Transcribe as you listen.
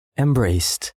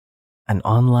Embraced, an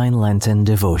online Lenten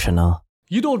devotional.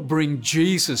 You don't bring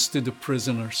Jesus to the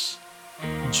prisoners.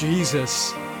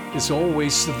 Jesus is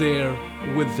always there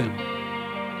with them.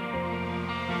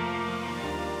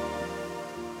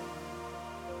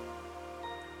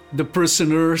 The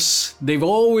prisoners, they've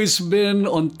always been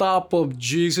on top of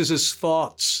Jesus'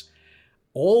 thoughts,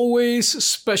 always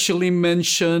specially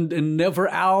mentioned and never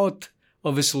out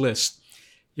of his list.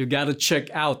 You got to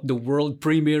check out the world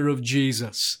premiere of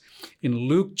Jesus in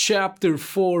Luke chapter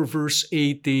 4, verse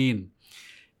 18.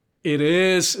 It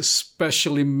is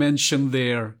specially mentioned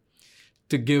there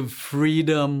to give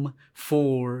freedom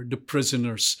for the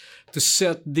prisoners, to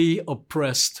set the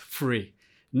oppressed free.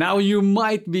 Now you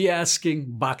might be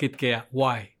asking, bakit kaya?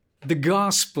 Why? The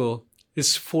gospel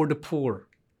is for the poor.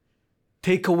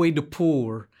 Take away the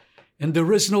poor, and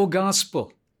there is no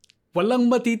gospel. Walang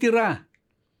matitira.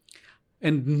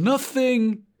 And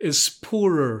nothing is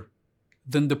poorer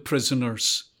than the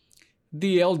prisoners.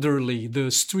 The elderly,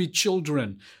 the street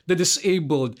children, the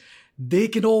disabled, they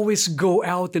can always go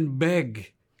out and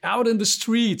beg, out in the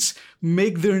streets,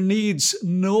 make their needs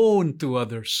known to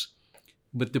others.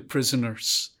 But the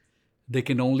prisoners, they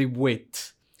can only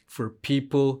wait for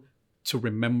people to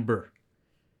remember.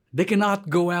 They cannot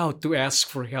go out to ask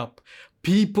for help.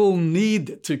 People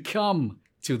need to come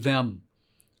to them.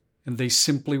 And they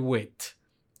simply wait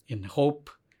in hope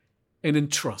and in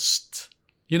trust.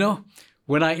 You know,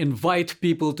 when I invite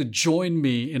people to join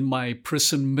me in my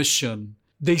prison mission,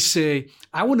 they say,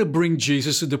 I want to bring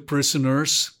Jesus to the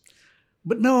prisoners.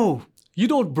 But no, you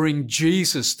don't bring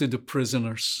Jesus to the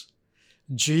prisoners.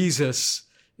 Jesus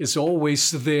is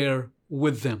always there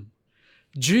with them.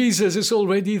 Jesus is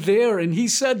already there, and he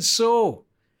said so.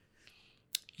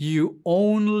 You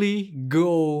only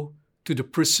go to the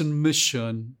prison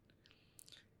mission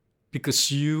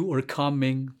because you are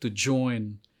coming to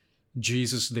join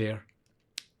Jesus there,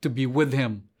 to be with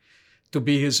him, to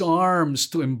be his arms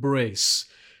to embrace,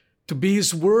 to be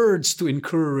his words to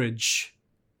encourage,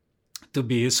 to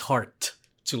be his heart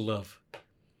to love.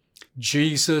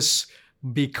 Jesus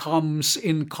becomes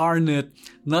incarnate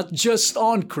not just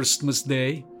on Christmas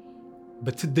Day,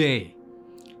 but today.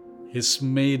 He's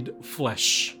made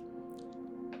flesh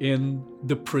in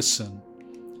the prison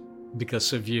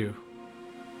because of you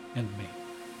and me.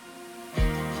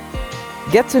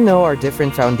 Get to know our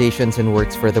different foundations and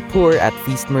works for the poor at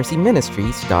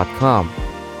feastmercyministries.com.